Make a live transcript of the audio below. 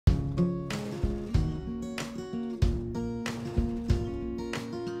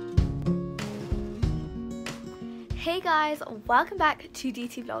Hey guys, welcome back to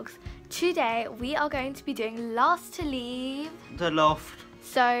DTVlogs. Today we are going to be doing Last to Leave. The loft.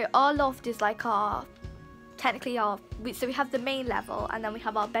 So our loft is like our, technically our, so we have the main level and then we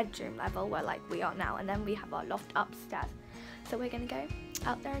have our bedroom level where like we are now, and then we have our loft upstairs. So we're going to go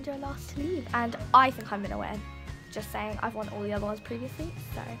out there and do a Last to Leave, and I think I'm going to win. Just saying, I've won all the other ones previously,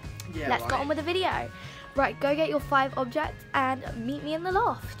 so yeah, let's get on with the video. Right, go get your 5 objects and meet me in the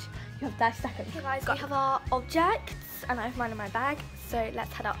loft. You have 30 seconds. Okay guys, we have our objects and I have mine in my bag, so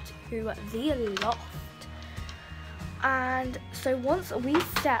let's head up to the loft. And so once we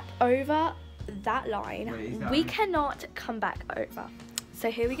step over that line, we cannot come back over.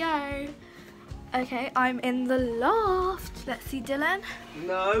 So here we go. Okay, I'm in the loft. Let's see Dylan.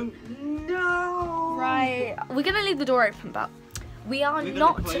 No. Right, we're gonna leave the door open, but we're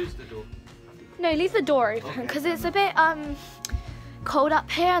not. Close the door. No, leave the door open because it's a bit cold up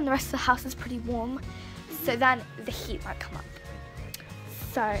here and the rest of the house is pretty warm, so then the heat might come up.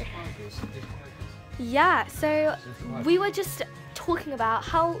 So yeah, so we were just talking about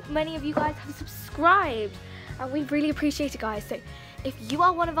how many of you guys have subscribed, and we really appreciate it, guys. So if you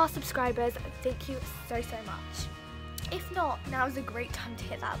are one of our subscribers, thank you so much. If not, now is a great time to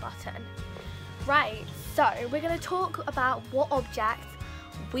hit that button. Right, so we're going to talk about what objects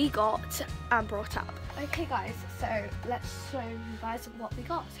we got and brought up. Okay guys, so let's show you guys what we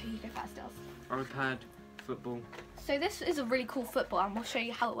got. So you go first, Dils. iPad, football. So this is a really cool football and we'll show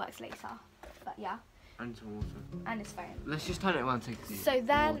you how it works later. But yeah. And some water. And his phone. Let's just turn it around and take the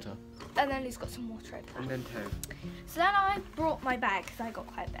water. And then he's got some water over there. And then tow. So then I brought my bag because I got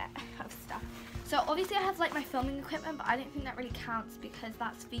quite a bit of stuff. So obviously I have like my filming equipment, but I don't think that really counts because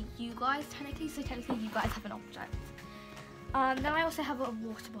that's for you guys technically. So technically you guys have an object. Then I also have a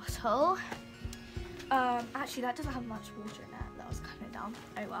water bottle. Actually that doesn't have much water in it. That was kind of dumb.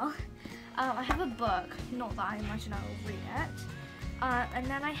 Oh well. I have a book. Not that I imagine I will read it. And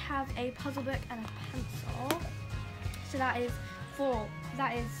then I have a puzzle book and a pencil. So that is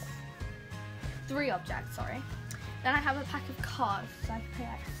 3 objects, sorry. Then I have a pack of cards, so I can play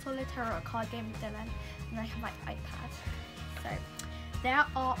like solitaire or a card game with Dylan. And I have my iPad. So there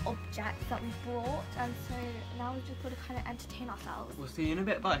are objects that we brought, and so now we've just got to kind of entertain ourselves. We'll see you in a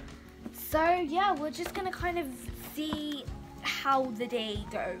bit, bye. So yeah, we're just gonna kind of see how the day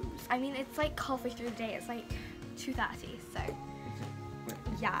goes. I mean, it's like halfway through the day, it's like 2:30, so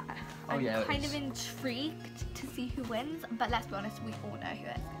yeah. I'm kind of intrigued to see who wins, but let's be honest, we all know who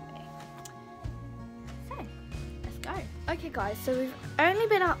it's gonna be. So, let's go. Okay guys, so we've only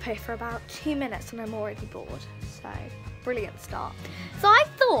been up here for about 2 minutes and I'm already bored, so brilliant start. So I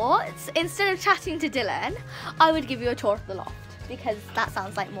thought, instead of chatting to Dylan, I would give you a tour of the loft, because that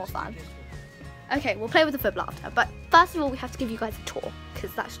sounds like more fun. Okay, we'll play with the football after, but first of all we have to give you guys a tour,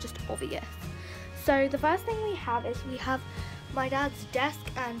 because that's just obvious. So the first thing we have is we have my dad's desk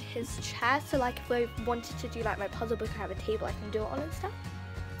and his chair, so like if I wanted to do like my puzzle book, I have a table I can do it on and stuff.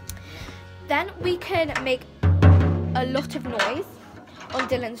 Then we can make a lot of noise on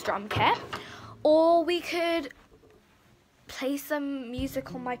Dylan's drum kit, or we could play some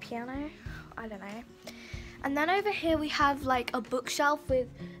music on my piano, I don't know. And then over here we have like a bookshelf with,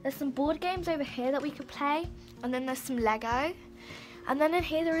 there's some board games over here that we could play, and then there's some Lego. And then in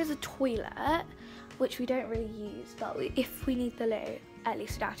here there is a toilet, which we don't really use, but if we need the loo, at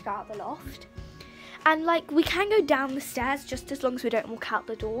least we don't have to go out the loft. And like we can go down the stairs just as long as we don't walk out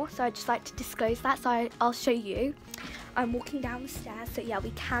the door, so I'd just like to disclose that, so I'll show you. I'm walking down the stairs, so yeah,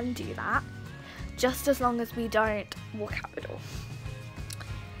 we can do that, just as long as we don't walk out the door.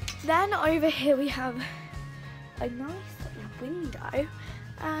 Then over here we have a nice window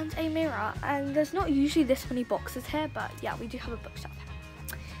and a mirror, and there's not usually this many boxes here, but yeah, we do have a bookshelf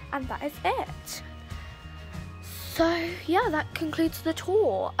here. And that is it. So yeah, that concludes the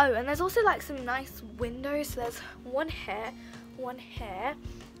tour. Oh, and there's also like some nice windows. So there's one here,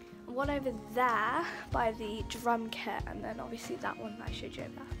 one over there by the drum kit, and then obviously that one I showed you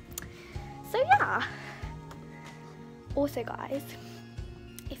over there. So yeah. Also guys,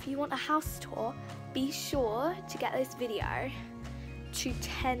 if you want a house tour, be sure to get this video to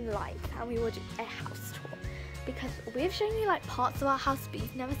 10 likes and we will do a house tour, because we've shown you like parts of our house, but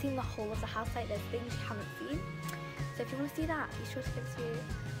you've never seen the whole of the house. Like there's things you haven't seen, so if you want to see that, be sure to give this video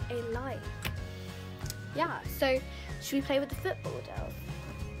a like. Yeah, so should we play with the football, Dils?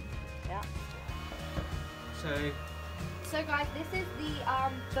 Yeah. So guys, this is the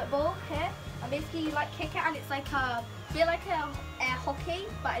football here, and basically you like kick it and it's like a feel like a air hockey,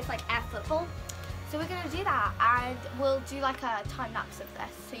 but it's like air football. So we're gonna do that, and we'll do like a time lapse of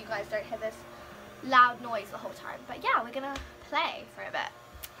this, so you guys don't hear this loud noise the whole time. But yeah, we're gonna play for a bit.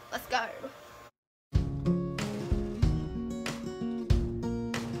 Let's go.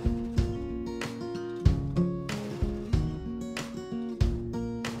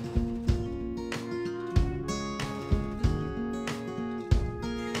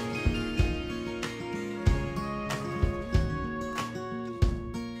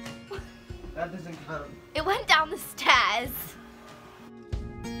 It went down the stairs.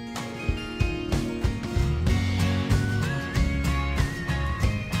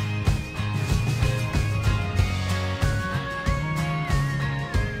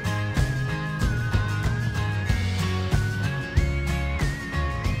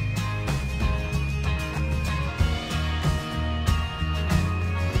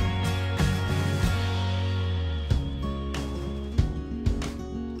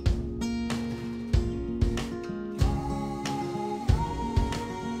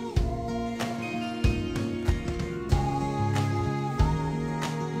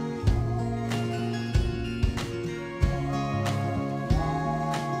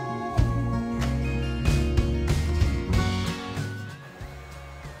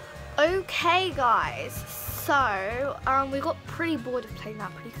 Okay guys, so we got pretty bored of playing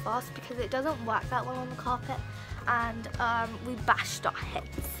that pretty fast because it doesn't work that well on the carpet, and we bashed our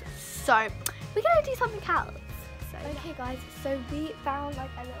heads, so we're gonna do something else. So, okay guys, so we found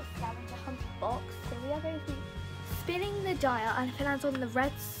like a little scavenger hunt box, so we are going to be spinning the dial, and if it lands on the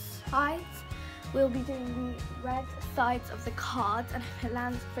red sides, we'll be doing the red sides of the cards, and if it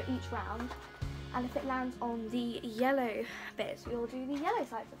lands for each round, and if it lands on the yellow bits, we'll do the yellow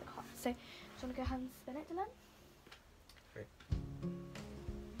sides of the cards. So, do you want to go ahead and spin it, Dylan? Okay.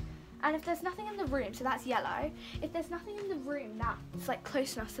 And if there's nothing in the room, so that's yellow. If there's nothing in the room that's like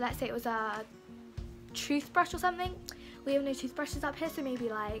close enough, so let's say it was a toothbrush or something. We have no toothbrushes up here, so maybe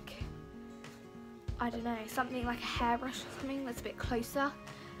like, I don't know, something like a hairbrush or something that's a bit closer.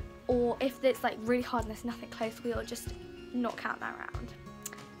 Or if it's like really hard and there's nothing close, we'll just not count that round.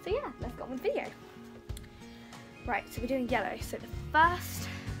 So yeah, let's get on with the video. Right, so we're doing yellow. So the first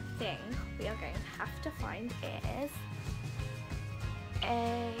thing we are going to have to find is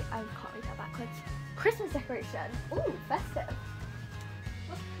I can't read that backwards. Christmas decoration. Ooh, festive.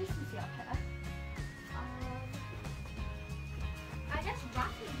 What's Christmassy up here? I guess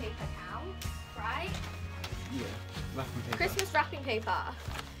wrapping paper counts, right? Yeah, wrapping paper. Christmas wrapping paper.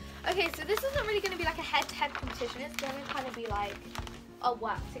 Okay, so this isn't really going to be like a head-to-head competition. It's going to kind of be like a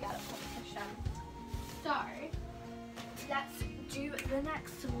work-together competition. So, let's do the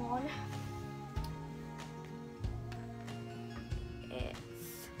next one.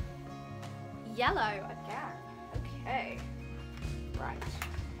 It's yellow again. Okay. Right.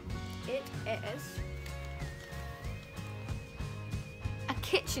 It is a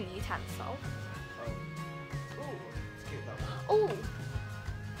kitchen utensil. Oh, it's cute that one. Oh,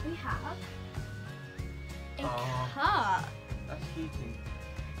 we have a cup. That's heating.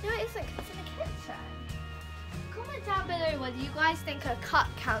 No, it isn't, 'cause it's in the kitchen. Comment down below whether you guys think a cup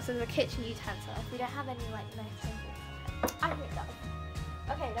counts as a kitchen utensil if we don't have any like nice symbols. I think it does.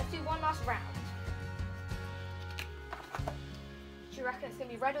 Okay, let's do one last round. Do you reckon it's going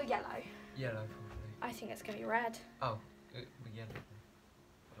to be red or yellow? Yellow, probably. I think it's going to be red. Oh, yellow.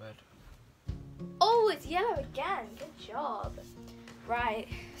 Red. Oh, it's yellow again. Good job. Right,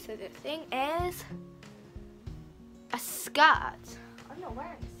 so the thing is a skirt. I'm not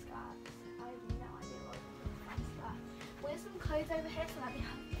wearing a skirt. I have no idea what I'm skirt. We have some clothes over here, so let me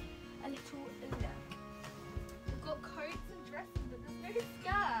have a little look. We've got coats and dresses, but there's no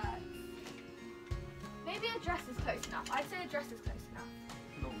skirts. Maybe a dress is close enough. I'd say a dress is close enough.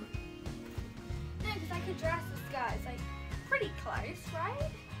 Not really. No, because like a dress and skirt is like pretty close,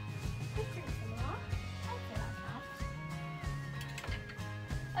 right? They're pretty similar. I'd say that counts.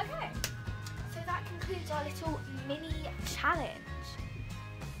 Okay, so that concludes our little mini challenge.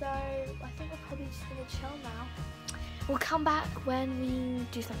 So I think we're probably just gonna chill now. We'll come back when we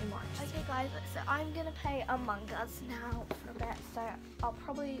do something more. Okay guys, so I'm gonna play Among Us now for a bit, so I'll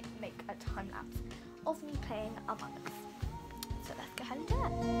probably make a time lapse of me playing Among Us. So let's go ahead and do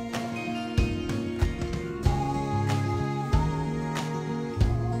it.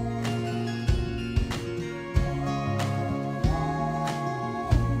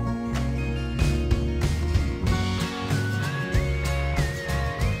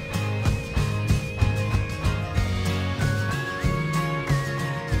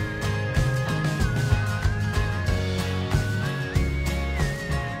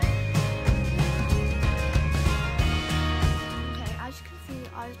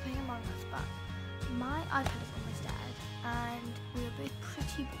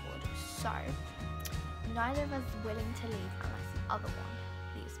 So, neither of us is willing to leave unless the other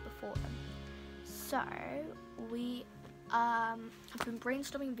one leaves before them. So, we have been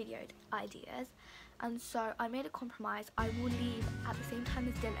brainstorming video ideas, and so I made a compromise. I will leave at the same time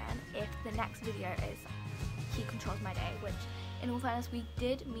as Dylan if the next video is He Controls My Day, which, in all fairness, we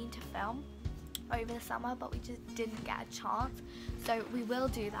did mean to film, over the summer, but we just didn't get a chance. So we will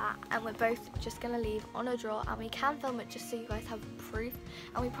do that, and we're both just gonna leave on a drawer, and we can film it just so you guys have proof.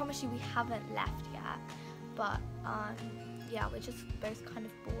 And we promise you we haven't left yet, but yeah, we're just both kind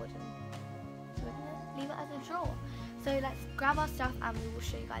of bored, and so we're gonna leave it as a drawer. So let's grab our stuff and we will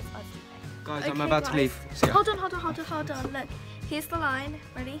show you guys us leaving. Guys, Okay, I'm about to leave. See ya. Hold on. Look, here's the line.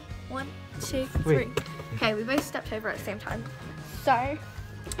 Ready? 1, 2, 3. Okay, we both stepped over at the same time. So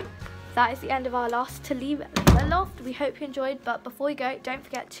that is the end of our Lost to leave the Loft. We hope you enjoyed, but before we go, don't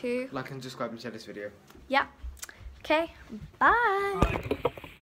forget to Like and subscribe and share this video. yeah. Okay, bye. Bye.